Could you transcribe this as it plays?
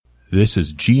This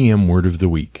is GM Word of the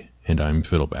Week, and I'm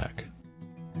Fiddleback.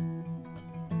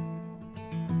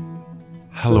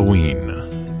 Halloween.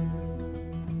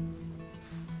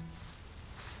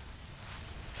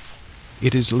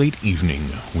 It is late evening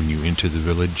when you enter the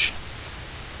village.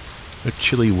 A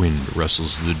chilly wind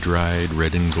rustles the dried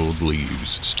red and gold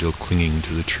leaves still clinging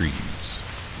to the trees.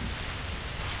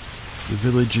 The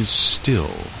village is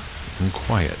still and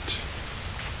quiet.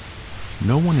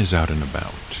 No one is out and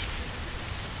about.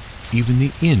 Even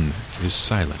the inn is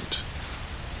silent.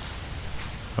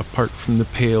 Apart from the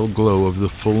pale glow of the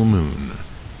full moon,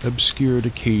 obscured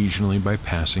occasionally by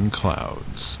passing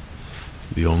clouds,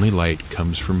 the only light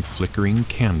comes from flickering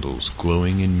candles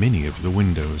glowing in many of the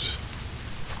windows.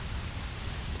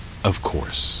 Of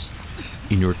course,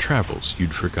 in your travels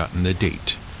you'd forgotten the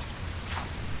date.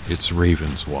 It's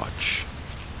Raven's Watch.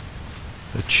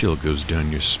 A chill goes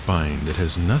down your spine that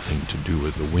has nothing to do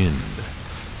with the wind.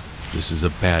 This is a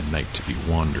bad night to be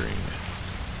wandering.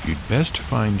 You'd best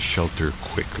find shelter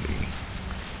quickly.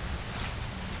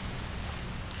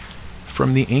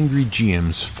 From the Angry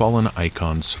GM's Fallen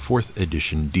Icons 4th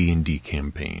edition D&D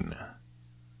campaign.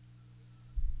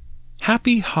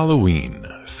 Happy Halloween,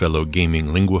 fellow gaming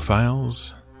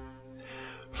linguophiles.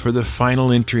 For the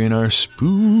final entry in our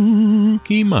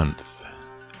spooky month,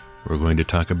 we're going to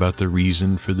talk about the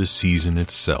reason for the season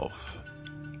itself.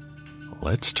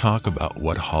 Let's talk about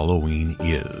what Halloween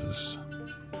is.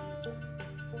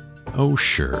 Oh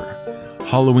sure,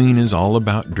 Halloween is all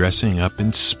about dressing up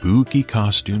in spooky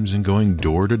costumes and going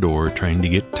door to door trying to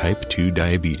get type 2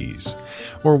 diabetes,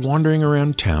 or wandering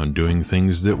around town doing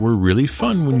things that were really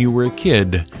fun when you were a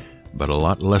kid, but a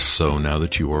lot less so now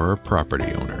that you are a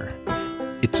property owner.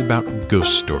 It's about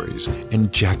ghost stories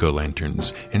and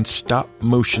jack-o'-lanterns and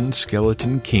stop-motion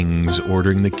skeleton kings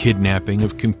ordering the kidnapping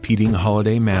of competing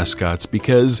holiday mascots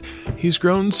because he's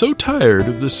grown so tired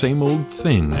of the same old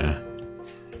thing.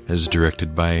 As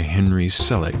directed by Henry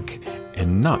Selick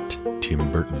and not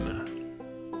Tim Burton.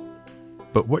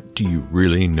 But what do you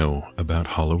really know about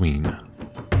Halloween?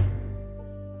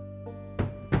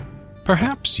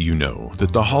 Perhaps you know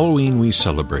that the Halloween we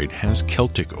celebrate has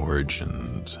Celtic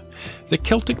origins. The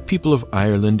Celtic people of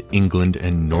Ireland, England,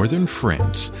 and northern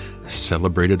France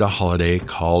celebrated a holiday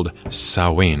called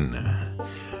Samhain.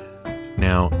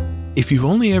 Now, if you've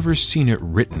only ever seen it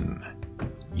written,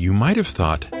 you might have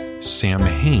thought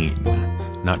Samhain,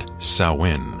 not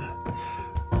Samhain.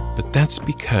 But that's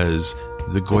because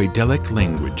the Goidelic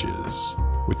languages,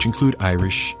 which include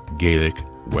Irish, Gaelic,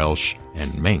 Welsh,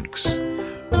 and Manx,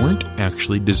 weren't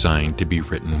actually designed to be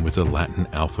written with the Latin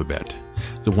alphabet,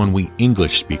 the one we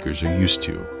English speakers are used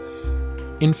to.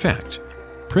 In fact,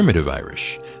 Primitive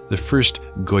Irish, the first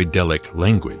Goidelic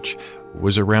language,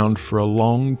 was around for a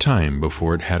long time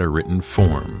before it had a written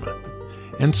form.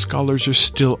 And scholars are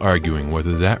still arguing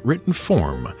whether that written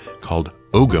form, called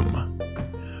Ogham,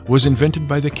 was invented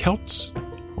by the Celts,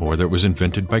 or whether it was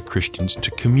invented by Christians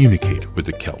to communicate with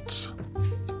the Celts.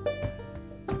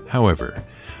 However,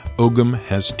 Ogham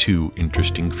has two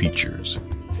interesting features.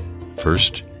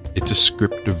 First, it's a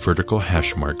script of vertical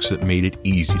hash marks that made it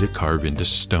easy to carve into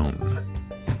stone.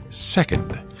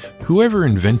 Second, whoever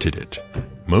invented it,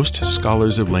 most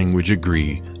scholars of language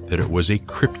agree that it was a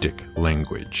cryptic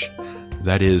language.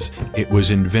 That is, it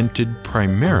was invented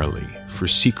primarily for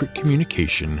secret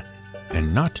communication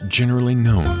and not generally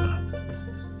known.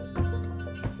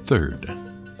 Third,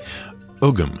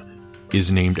 Ogham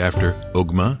is named after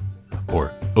Ogma,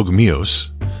 or Ogmios,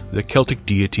 the Celtic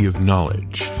deity of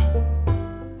knowledge.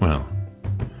 Well,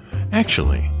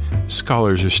 actually,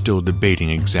 scholars are still debating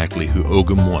exactly who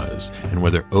Ogham was and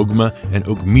whether Ogma and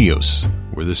Ogmios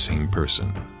were the same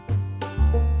person.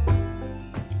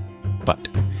 But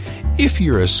if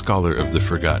you're a scholar of the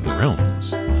Forgotten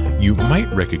Realms, you might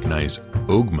recognize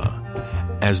Ogma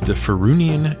as the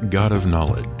Ferunian god of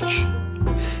knowledge.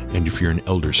 And if you're an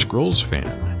Elder Scrolls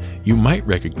fan, you might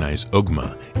recognize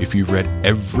Ogma if you read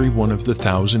every one of the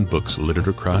 1,000 books littered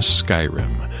across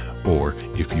Skyrim, or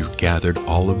if you've gathered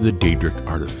all of the Daedric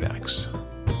artifacts.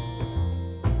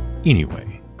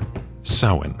 Anyway,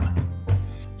 Samhain.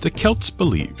 The Celts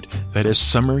believed that as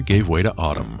summer gave way to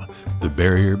autumn, the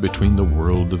barrier between the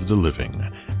world of the living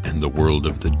and the world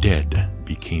of the dead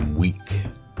became weak,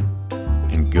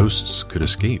 and ghosts could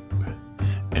escape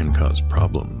and cause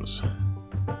problems.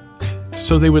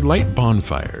 So they would light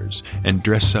bonfires and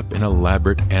dress up in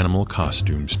elaborate animal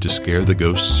costumes to scare the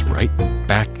ghosts right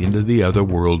back into the other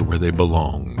world where they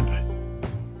belonged.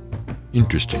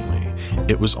 Interestingly,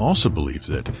 it was also believed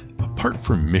that, apart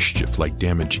from mischief like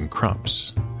damaging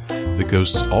crops, the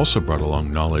ghosts also brought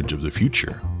along knowledge of the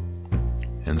future.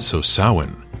 And so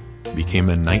Samhain became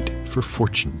a night for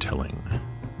fortune-telling.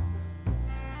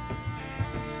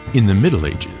 In the Middle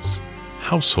Ages,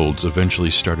 households eventually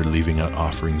started leaving out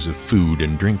offerings of food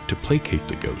and drink to placate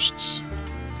the ghosts.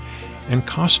 And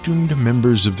costumed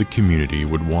members of the community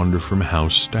would wander from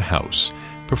house to house,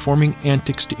 performing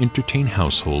antics to entertain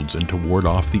households and to ward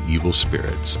off the evil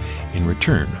spirits in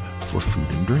return for food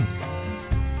and drink.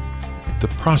 The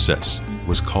process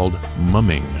was called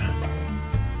mumming.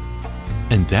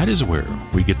 And that is where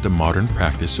we get the modern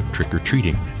practice of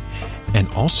trick-or-treating,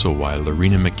 and also why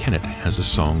Lorena McKennitt has a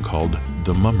song called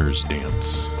The Mummers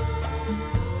Dance.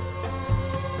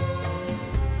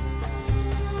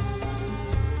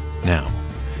 Now,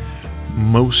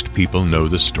 most people know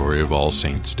the story of All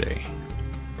Saints' Day.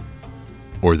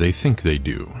 Or they think they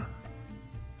do.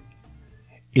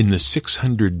 In the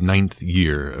 609th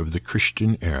year of the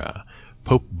Christian era,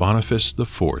 Pope Boniface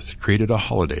IV created a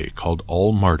holiday called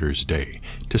All Martyrs' Day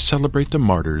to celebrate the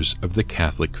martyrs of the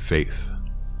Catholic faith.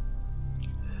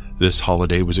 This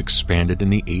holiday was expanded in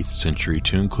the 8th century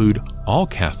to include all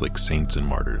Catholic saints and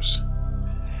martyrs.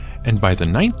 And by the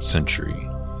 9th century,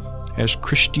 as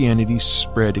Christianity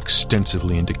spread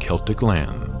extensively into Celtic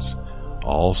lands,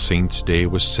 All Saints' Day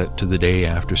was set to the day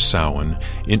after Samhain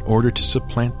in order to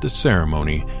supplant the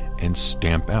ceremony and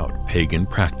stamp out pagan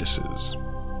practices.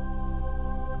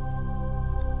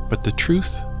 But the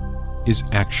truth is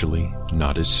actually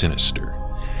not as sinister.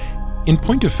 In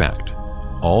point of fact,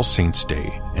 All Saints'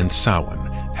 Day and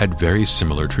Samhain had very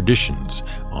similar traditions,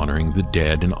 honoring the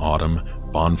dead in autumn,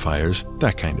 bonfires,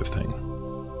 that kind of thing.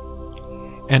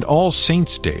 And All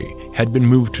Saints' Day had been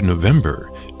moved to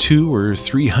November 200 or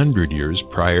 300 years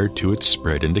prior to its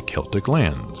spread into Celtic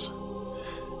lands.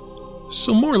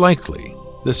 So more likely,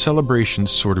 the celebrations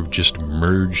sort of just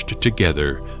merged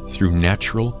together through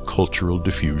natural cultural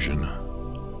diffusion.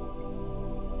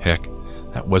 Heck,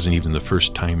 that wasn't even the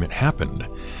first time it happened,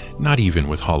 not even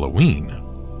with Halloween.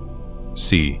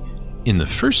 See, in the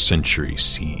 1st century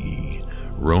CE,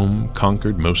 Rome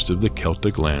conquered most of the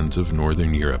Celtic lands of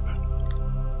northern Europe.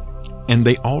 And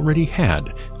they already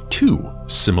had 2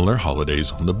 similar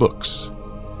holidays on the books.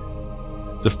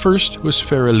 The first was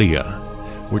Feralia,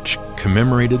 which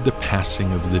commemorated the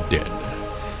passing of the dead.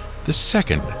 The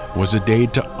second was a day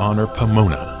to honor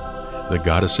Pomona, the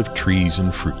goddess of trees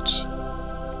and fruits.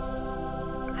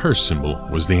 Her symbol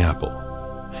was the apple.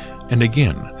 And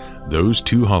again, those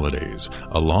 2 holidays,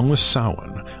 along with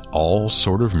Samhain, all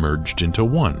sort of merged into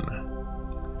one.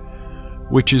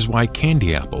 Which is why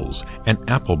candy apples and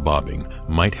apple bobbing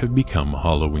might have become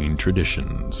Halloween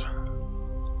traditions.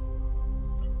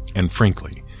 And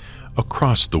frankly,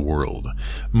 across the world,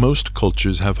 most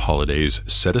cultures have holidays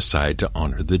set aside to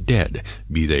honor the dead,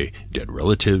 be they dead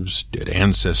relatives, dead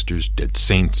ancestors, dead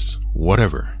saints,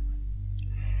 whatever.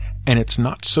 And it's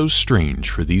not so strange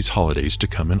for these holidays to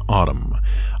come in autumn.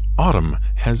 Autumn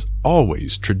has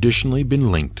always traditionally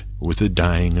been linked with the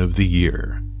dying of the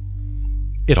year.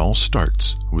 It all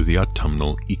starts with the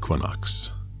autumnal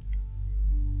equinox.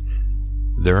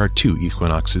 There are 2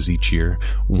 equinoxes each year,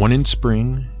 one in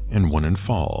spring and one in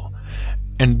fall,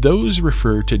 and those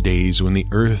refer to days when the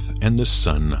earth and the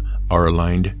sun are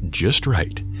aligned just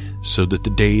right so that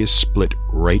the day is split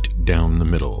right down the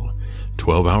middle,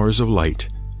 12 hours of light,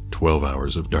 12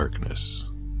 hours of darkness.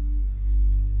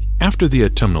 After the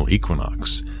autumnal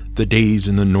equinox, the days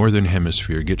in the northern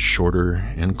hemisphere get shorter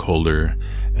and colder,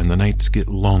 and the nights get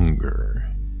longer.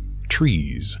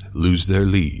 Trees lose their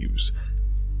leaves.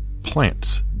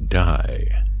 Plants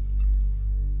die.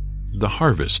 The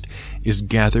harvest is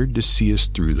gathered to see us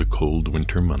through the cold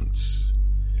winter months.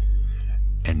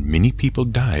 And many people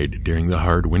died during the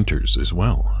hard winters as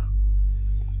well.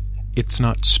 It's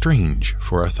not strange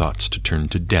for our thoughts to turn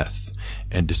to death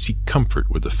and to seek comfort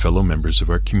with the fellow members of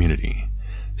our community.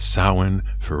 Samhain,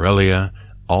 Feralia,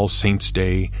 All Saints'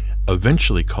 Day,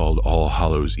 eventually called All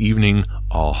Hallows Evening,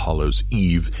 All Hallows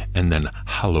Eve, and then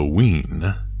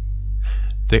Halloween.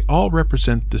 They all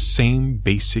represent the same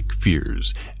basic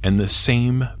fears and the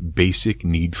same basic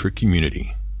need for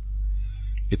community.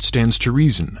 It stands to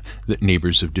reason that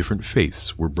neighbors of different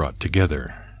faiths were brought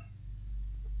together.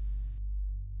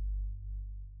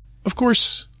 Of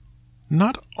course,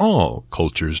 not all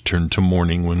cultures turn to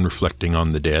mourning when reflecting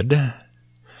on the dead.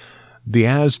 The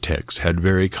Aztecs had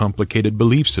very complicated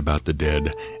beliefs about the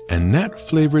dead, and that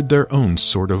flavored their own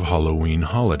sort of Halloween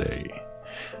holiday.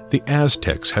 The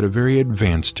Aztecs had a very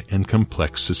advanced and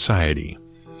complex society.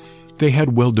 They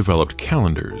had well-developed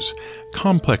calendars,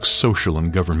 complex social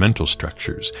and governmental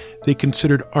structures. They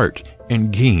considered art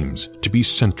and games to be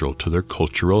central to their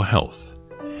cultural health.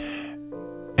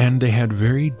 And they had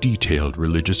very detailed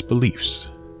religious beliefs.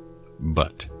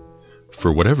 But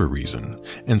for whatever reason,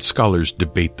 and scholars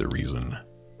debate the reason.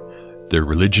 Their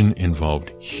religion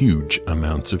involved huge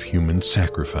amounts of human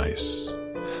sacrifice.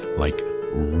 Like,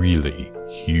 really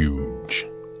huge.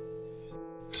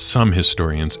 Some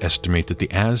historians estimate that the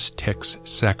Aztecs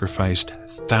sacrificed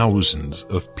thousands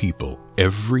of people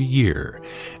every year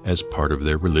as part of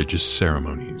their religious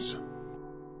ceremonies.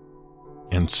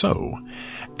 And so,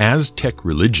 Aztec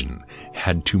religion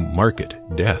had to market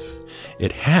death.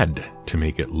 It had to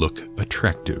make it look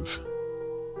attractive.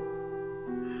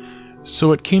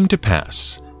 So it came to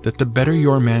pass that the better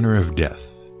your manner of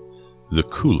death, the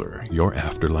cooler your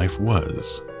afterlife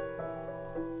was.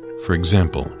 For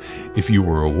example, if you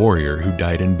were a warrior who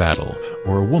died in battle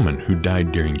or a woman who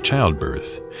died during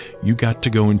childbirth, you got to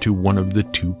go into one of the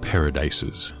two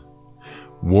paradises.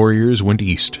 Warriors went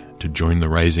east to join the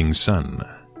rising sun.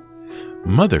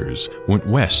 Mothers went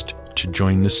west to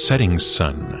join the setting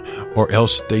sun, or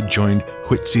else they joined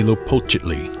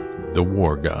Huitzilopochtli, the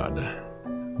war god.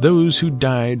 Those who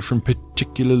died from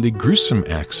particularly gruesome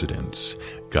accidents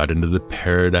got into the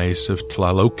paradise of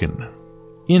Tlalocan.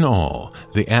 In all,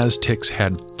 the Aztecs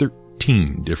had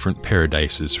 13 different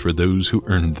paradises for those who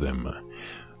earned them.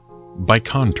 By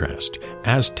contrast,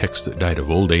 Aztecs that died of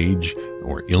old age,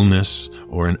 or illness,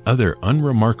 or in other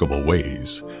unremarkable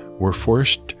ways, were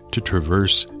forced to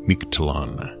traverse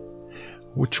Mictlan,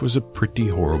 which was a pretty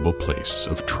horrible place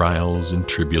of trials and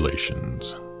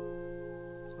tribulations.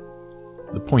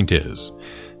 The point is,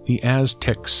 the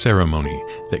Aztec ceremony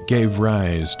that gave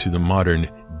rise to the modern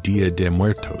Dia de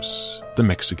Muertos, the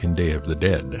Mexican Day of the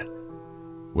Dead,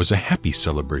 was a happy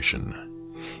celebration.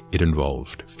 It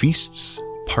involved feasts,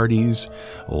 parties,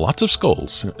 lots of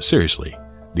skulls. Seriously,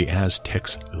 the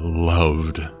Aztecs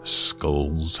loved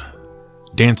skulls.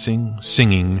 Dancing,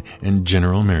 singing, and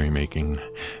general merrymaking.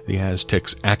 The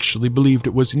Aztecs actually believed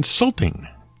it was insulting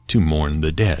to mourn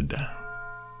the dead.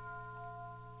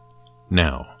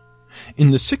 Now,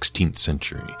 in the 16th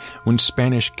century, when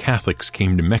Spanish Catholics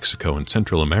came to Mexico and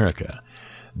Central America,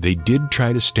 they did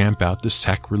try to stamp out the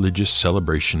sacrilegious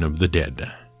celebration of the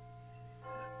dead.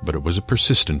 But it was a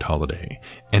persistent holiday,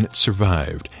 and it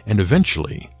survived and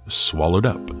eventually swallowed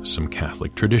up some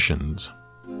Catholic traditions.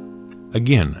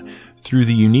 Again, through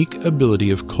the unique ability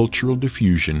of cultural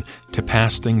diffusion to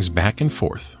pass things back and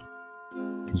forth,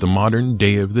 the modern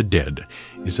Day of the Dead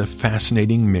is a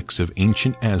fascinating mix of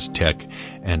ancient Aztec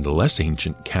and less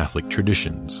ancient Catholic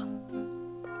traditions.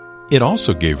 It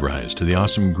also gave rise to the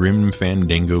awesome Grim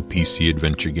Fandango PC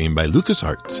adventure game by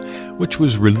LucasArts, which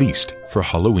was released for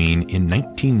Halloween in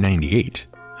 1998,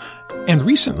 and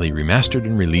recently remastered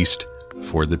and released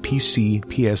for the PC,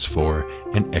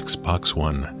 PS4, and Xbox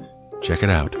One. Check it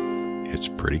out. It's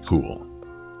pretty cool.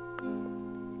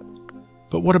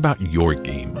 But what about your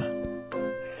game?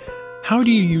 How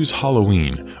do you use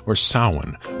Halloween or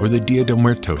Samhain or the Dia de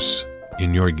Muertos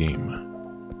in your game?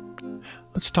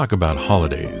 Let's talk about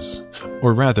holidays,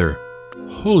 or rather,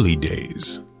 holy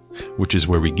days, which is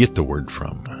where we get the word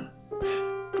from.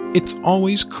 It's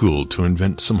always cool to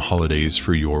invent some holidays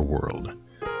for your world.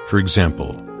 For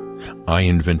example, I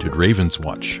invented Raven's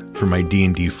Watch for my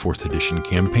D&D 4th edition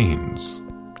campaigns.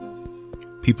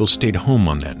 People stayed home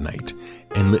on that night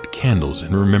and lit candles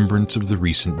in remembrance of the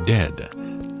recent dead,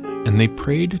 and they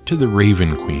prayed to the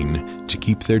Raven Queen to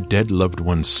keep their dead loved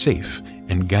ones safe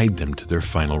and guide them to their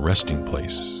final resting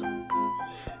place.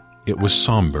 It was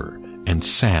somber and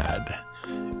sad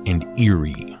and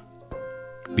eerie,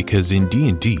 because in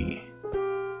D&D,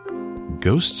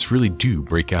 ghosts really do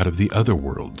break out of the other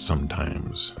world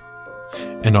sometimes.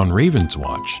 And on Raven's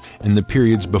Watch, in the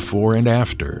periods before and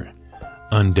after,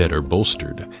 undead are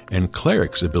bolstered, and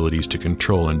clerics' abilities to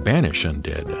control and banish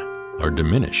undead are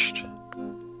diminished.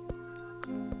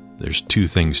 There's two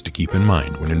things to keep in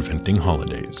mind when inventing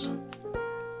holidays.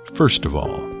 First of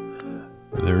all,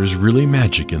 there is really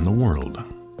magic in the world.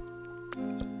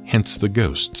 Hence the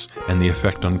ghosts and the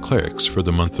effect on clerics for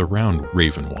the month around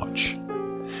Raven Watch.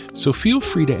 So feel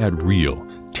free to add real,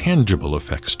 tangible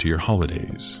effects to your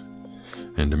holidays,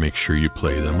 and to make sure you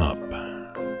play them up.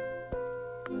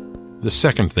 The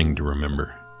second thing to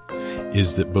remember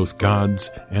is that both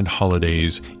gods and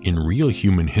holidays in real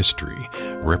human history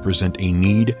represent a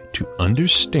need to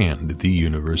understand the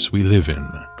universe we live in.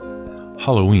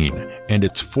 Halloween and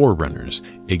its forerunners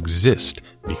exist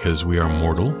because we are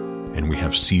mortal and we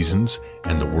have seasons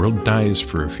and the world dies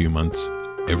for a few months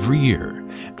every year,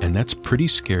 and that's pretty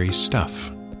scary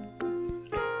stuff.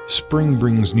 Spring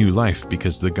brings new life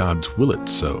because the gods will it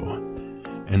so,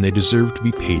 and they deserve to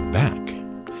be paid back.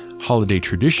 Holiday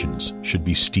traditions should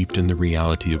be steeped in the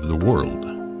reality of the world.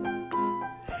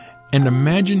 And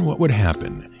imagine what would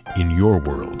happen in your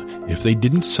world if they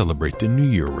didn't celebrate the New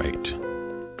Year right?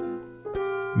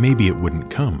 Maybe it wouldn't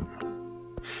come.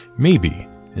 Maybe,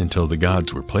 until the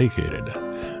gods were placated,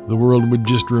 the world would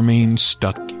just remain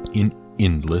stuck in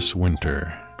endless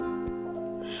winter.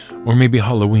 Or maybe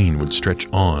Halloween would stretch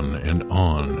on, and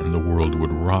the world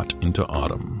would rot into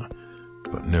autumn,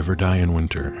 but never die in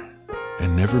winter,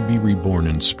 and never be reborn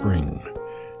in spring,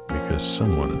 because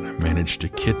someone managed to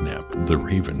kidnap the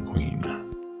Raven Queen.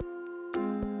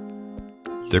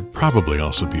 There'd probably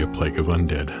also be a plague of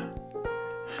undead.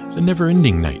 The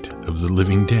never-ending night of the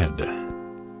living dead.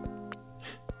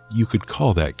 You could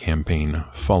call that campaign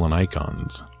Fallen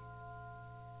Icons.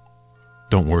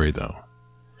 Don't worry, though.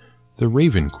 The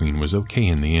Raven Queen was okay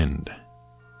in the end.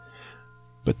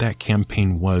 But that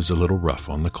campaign was a little rough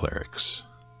on the clerics.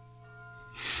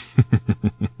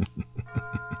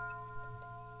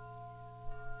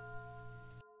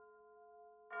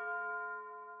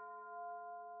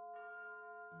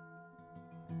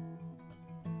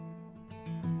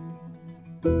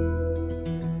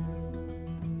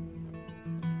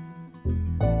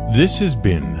 This has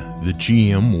been the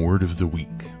GM Word of the Week.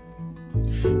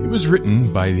 It was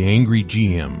written by the Angry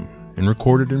GM and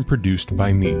recorded and produced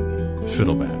by me,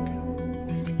 Fiddleback.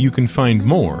 You can find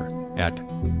more at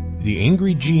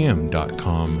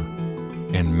theangrygm.com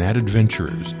and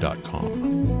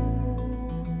madadventurers.com.